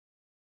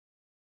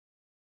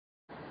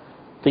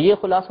تو یہ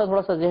خلاصہ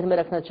تھوڑا سا ذہن میں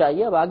رکھنا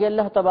چاہیے۔ اب آگے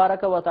اللہ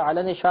تبارک و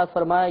تعالی نے ارشاد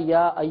فرمایا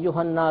یا ایھا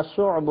الناس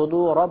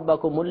اعبدوا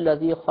ربکم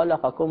الذی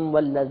خلقکم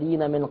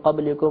والذین من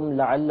قبلکم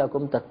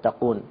لعلکم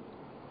تتقون،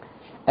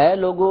 اے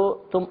لوگو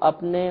تم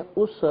اپنے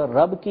اس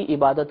رب کی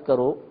عبادت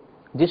کرو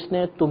جس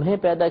نے تمہیں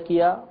پیدا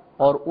کیا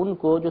اور ان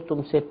کو جو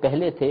تم سے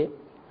پہلے تھے،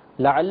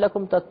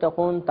 لعلکم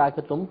تتقون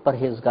تاکہ تم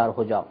پرہیزگار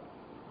ہو جاؤ۔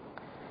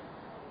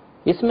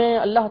 اس میں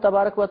اللہ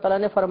تبارک و تعالی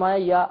نے فرمایا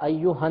یا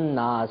ایھا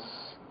الناس،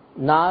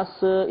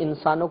 ناس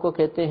انسانوں کو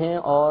کہتے ہیں،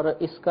 اور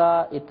اس کا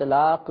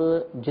اطلاق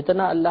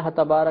جتنا اللہ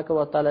تبارک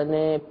و تعالی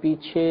نے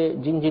پیچھے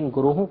جن جن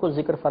گروہوں کو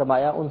ذکر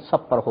فرمایا ان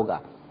سب پر ہوگا،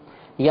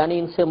 یعنی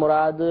ان سے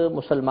مراد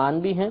مسلمان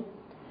بھی ہیں،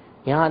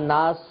 یہاں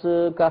ناس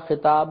کا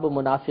خطاب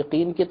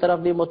منافقین کی طرف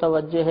بھی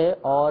متوجہ ہے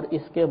اور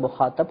اس کے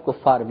مخاطب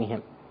کفار بھی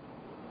ہیں۔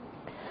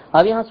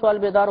 اب یہاں سوال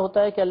بیدار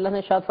ہوتا ہے کہ اللہ نے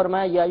ارشاد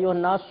فرمایا یا ایھا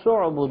الناس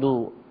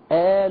اعبدوا،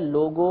 اے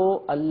لوگو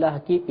اللہ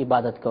کی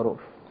عبادت کرو۔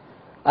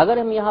 اگر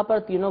ہم یہاں پر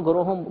تینوں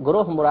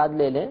گروہ مراد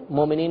لے لیں،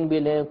 مومنین بھی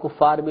لیں،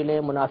 کفار بھی لیں،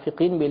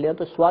 منافقین بھی لیں،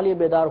 تو سوال یہ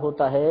بیدار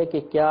ہوتا ہے کہ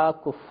کیا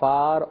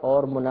کفار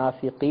اور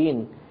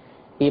منافقین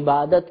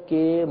عبادت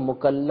کے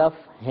مکلف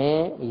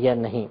ہیں یا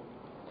نہیں؟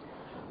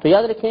 تو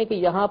یاد رکھیں کہ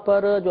یہاں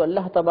پر جو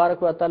اللہ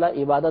تبارک و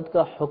تعالی عبادت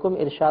کا حکم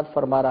ارشاد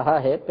فرما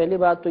رہا ہے، پہلی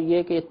بات تو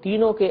یہ کہ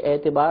تینوں کے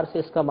اعتبار سے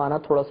اس کا معنی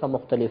تھوڑا سا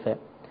مختلف ہے۔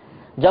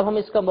 جب ہم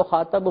اس کا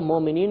مخاطب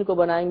مومنین کو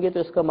بنائیں گے تو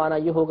اس کا معنی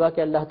یہ ہوگا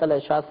کہ اللہ تعالی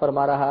ارشاد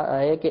فرما رہا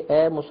ہے کہ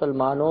اے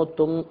مسلمانوں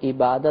تم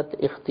عبادت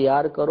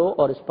اختیار کرو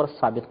اور اس پر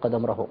ثابت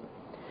قدم رہو۔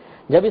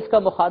 جب اس کا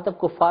مخاطب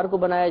کفار کو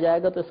بنایا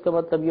جائے گا تو اس کا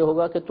مطلب یہ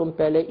ہوگا کہ تم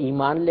پہلے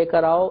ایمان لے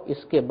کر آؤ،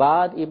 اس کے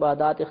بعد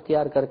عبادات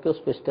اختیار کر کے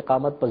اس پہ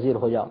استقامت پذیر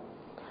ہو جاؤ۔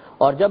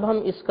 اور جب ہم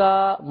اس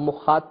کا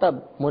مخاطب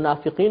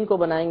منافقین کو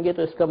بنائیں گے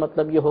تو اس کا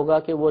مطلب یہ ہوگا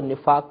کہ وہ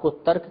نفاق کو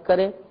ترک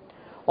کریں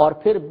اور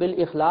پھر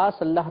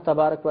بالاخلاص اللہ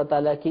تبارک و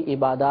تعالیٰ کی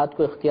عبادات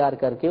کو اختیار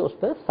کر کے اس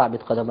پر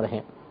ثابت قدم رہیں۔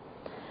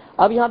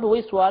 اب یہاں پہ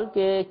وہی سوال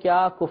کہ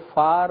کیا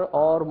کفار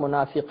اور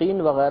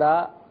منافقین وغیرہ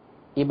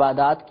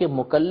عبادات کے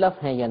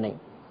مکلف ہیں یا نہیں؟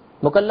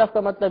 مکلف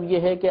کا مطلب یہ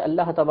ہے کہ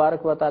اللہ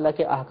تبارک و تعالیٰ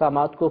کے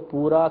احکامات کو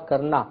پورا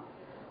کرنا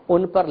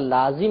ان پر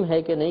لازم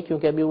ہے کہ نہیں،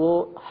 کیونکہ ابھی وہ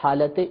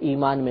حالت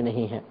ایمان میں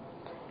نہیں ہیں۔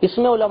 اس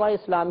میں علماء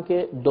اسلام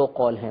کے دو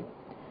قول ہیں۔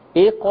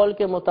 ایک قول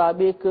کے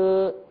مطابق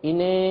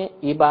انہیں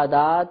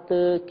عبادات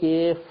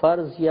کے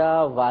فرض یا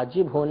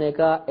واجب ہونے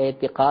کا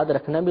اعتقاد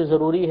رکھنا بھی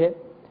ضروری ہے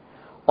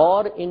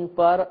اور ان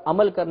پر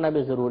عمل کرنا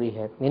بھی ضروری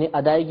ہے، یعنی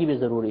ادائیگی بھی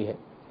ضروری ہے۔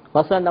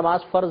 مثلا نماز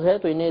فرض ہے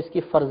تو انہیں اس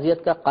کی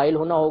فرضیت کا قائل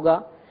ہونا ہوگا،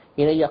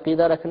 انہیں یہ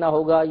عقیدہ رکھنا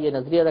ہوگا، یہ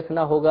نظریہ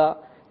رکھنا ہوگا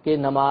کہ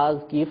نماز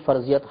کی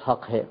فرضیت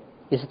حق ہے۔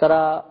 اس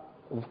طرح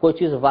کوئی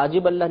چیز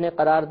واجب اللہ نے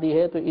قرار دی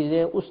ہے تو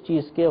انہیں اس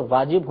چیز کے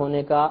واجب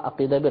ہونے کا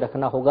عقیدہ بھی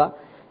رکھنا ہوگا،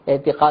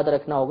 اعتقاد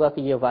رکھنا ہوگا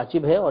کہ یہ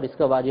واجب ہے اور اس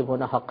کا واجب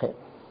ہونا حق ہے۔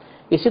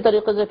 اسی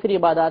طریقے سے پھر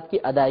عبادات کی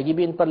ادائیگی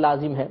بھی ان پر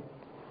لازم ہے۔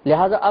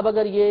 لہٰذا اب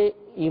اگر یہ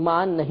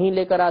ایمان نہیں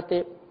لے کر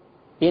آتے،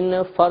 ان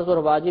فرض اور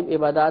واجب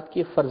عبادات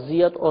کی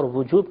فرضیت اور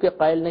وجوب کے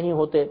قائل نہیں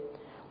ہوتے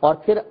اور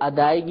پھر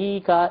ادائیگی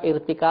کا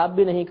ارتکاب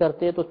بھی نہیں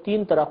کرتے تو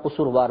تین طرح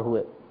قصوروار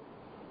ہوئے: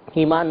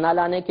 ایمان نہ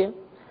لانے کے،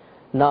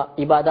 نہ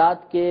عبادات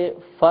کے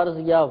فرض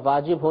یا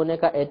واجب ہونے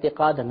کا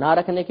اعتقاد نہ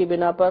رکھنے کی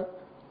بنا پر،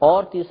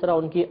 اور تیسرا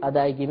ان کی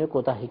ادائیگی میں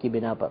کوتاہی کی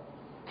بنا پر۔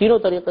 تینوں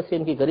طریقے سے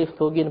ان کی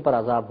گرفت ہوگی، ان پر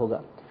عذاب ہوگا۔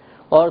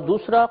 اور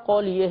دوسرا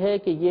قول یہ ہے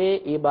کہ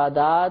یہ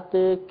عبادات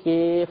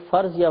کے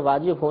فرض یا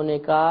واجب ہونے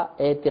کا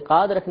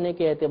اعتقاد رکھنے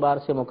کے اعتبار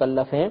سے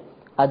مکلف ہیں،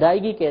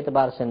 ادائیگی کے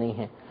اعتبار سے نہیں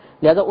ہیں،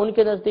 لہذا ان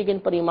کے نزدیک ان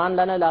پر ایمان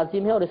لانا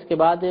لازم ہے، اور اس کے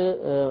بعد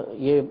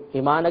یہ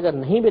ایمان اگر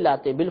نہیں بھی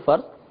لاتے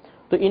بالفرض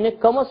تو انہیں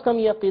کم از کم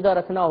یہ عقیدہ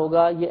رکھنا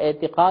ہوگا، یہ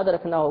اعتقاد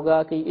رکھنا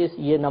ہوگا کہ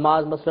یہ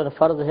نماز مثلا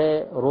فرض ہے،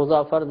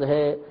 روزہ فرض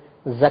ہے،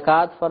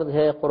 زکوٰۃ فرض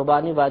ہے،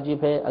 قربانی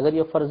واجب ہے۔ اگر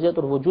یہ فرضیت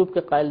اور وجوب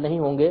کے قائل نہیں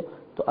ہوں گے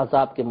تو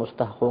عذاب کے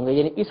مستحق ہوں گے،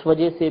 یعنی اس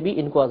وجہ سے بھی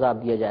ان کو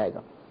عذاب دیا جائے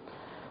گا۔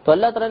 تو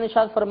اللہ تعالیٰ نے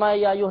ارشاد فرمایا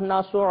یا ایھا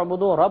الناس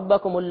اعبدوا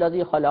ربکم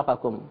الذی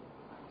خلقکم،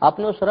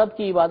 اپنے اس رب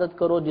کی عبادت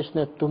کرو جس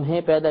نے تمہیں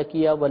پیدا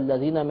کیا،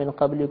 والذین من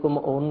قبلکم،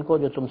 ان کو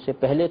جو تم سے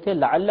پہلے تھے،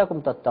 لعلکم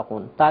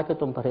تتقون، تاکہ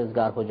تم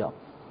پرہیزگار ہو جاؤ۔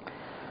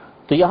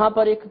 تو یہاں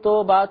پر ایک تو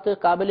بات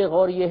قابل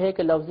غور یہ ہے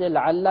کہ لفظ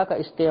لعل کا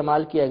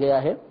استعمال کیا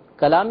گیا ہے۔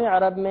 کلام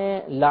عرب میں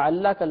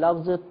لعل کا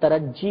لفظ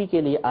ترجی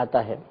کے لیے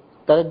آتا ہے۔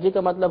 ترجی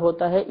کا مطلب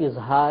ہوتا ہے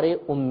اظہار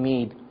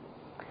امید۔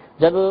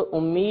 جب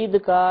امید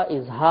کا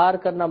اظہار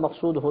کرنا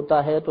مقصود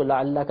ہوتا ہے تو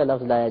لعل کا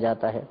لفظ لایا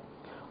جاتا ہے،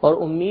 اور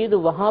امید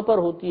وہاں پر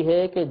ہوتی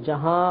ہے کہ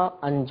جہاں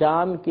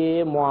انجام کے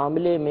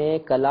معاملے میں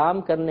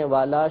کلام کرنے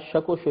والا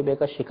شک و شبے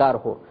کا شکار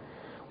ہو،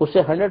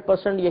 اسے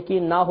 100%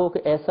 یقین نہ ہو کہ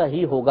ایسا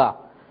ہی ہوگا۔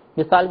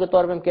 مثال کے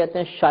طور پر ہم کہتے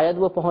ہیں شاید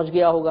وہ پہنچ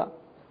گیا ہوگا،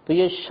 تو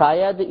یہ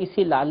شاید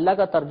اسی لعل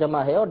کا ترجمہ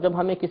ہے، اور جب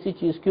ہمیں کسی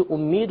چیز کی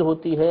امید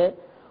ہوتی ہے،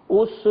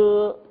 اس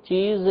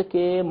چیز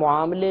کے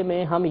معاملے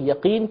میں ہم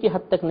یقین کی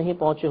حد تک نہیں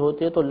پہنچے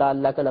ہوتے تو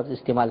لعل کا لفظ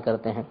استعمال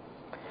کرتے ہیں۔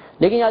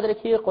 لیکن یاد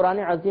رکھیے قرآن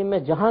عظیم میں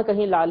جہاں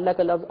کہیں لعل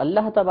کا لفظ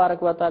اللہ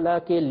تبارک و تعالیٰ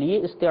کے لیے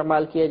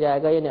استعمال کیا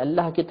جائے گا، یعنی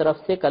اللہ کی طرف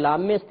سے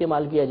کلام میں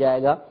استعمال کیا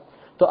جائے گا،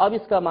 تو اب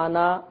اس کا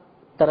معنی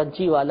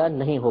ترجی والا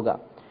نہیں ہوگا،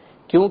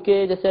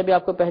 کیونکہ جیسے ابھی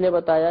آپ کو پہلے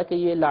بتایا کہ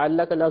یہ لعل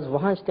کا لفظ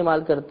وہاں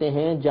استعمال کرتے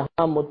ہیں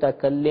جہاں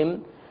متکلم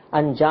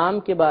انجام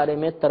کے بارے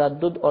میں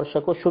تردد اور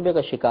شک و شبے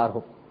کا شکار ہو،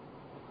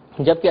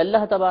 جبکہ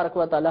اللہ تبارک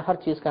و تعالی ہر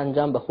چیز کا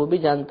انجام بخوبی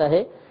جانتا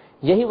ہے۔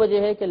 یہی وجہ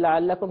ہے کہ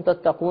لعلکم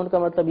تتقون کا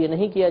مطلب یہ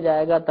نہیں کیا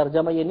جائے گا،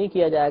 ترجمہ یہ نہیں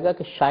کیا جائے گا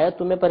کہ شاید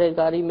تمہیں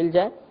پرہیزگاری مل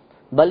جائے،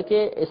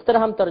 بلکہ اس طرح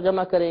ہم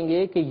ترجمہ کریں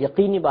گے کہ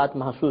یقینی بات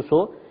محسوس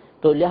ہو۔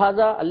 تو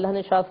لہٰذا اللہ نے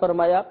ارشاد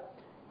فرمایا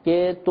کہ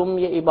تم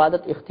یہ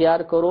عبادت اختیار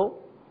کرو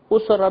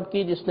اس رب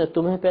کی جس نے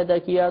تمہیں پیدا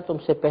کیا، تم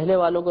سے پہلے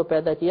والوں کو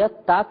پیدا کیا،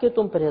 تاکہ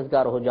تم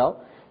پرہیزگار ہو جاؤ۔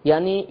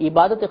 یعنی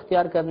عبادت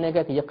اختیار کرنے کا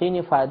ایک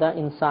یقینی فائدہ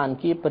انسان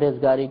کی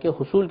پرہیزگاری کے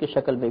حصول کی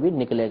شکل میں بھی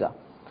نکلے گا۔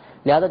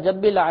 لہذا جب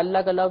بھی لعل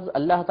کا لفظ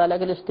اللہ تعالیٰ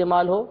کے لیے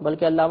استعمال ہو،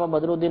 بلکہ علامہ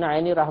بدر الدین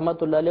عینی رحمۃ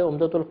اللہ علیہ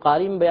عمدۃ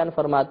القاری میں بیان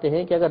فرماتے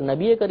ہیں کہ اگر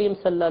نبی کریم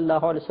صلی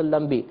اللہ علیہ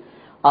وسلم بھی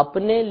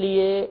اپنے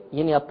لیے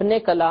یعنی اپنے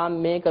کلام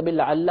میں کبھی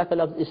لعل کا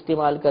لفظ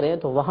استعمال کریں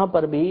تو وہاں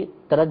پر بھی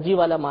ترجی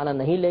والا معنی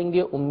نہیں لیں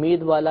گے،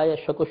 امید والا یا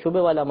شک و شبے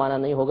والا معنی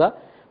نہیں ہوگا،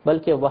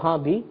 بلکہ وہاں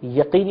بھی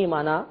یقینی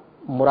معنی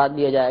مراد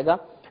لیا جائے گا،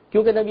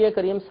 کیونکہ نبی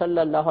کریم صلی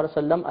اللہ علیہ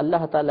وسلم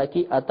اللہ تعالیٰ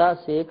کی عطا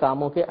سے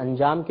کاموں کے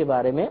انجام کے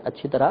بارے میں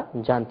اچھی طرح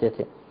جانتے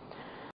تھے۔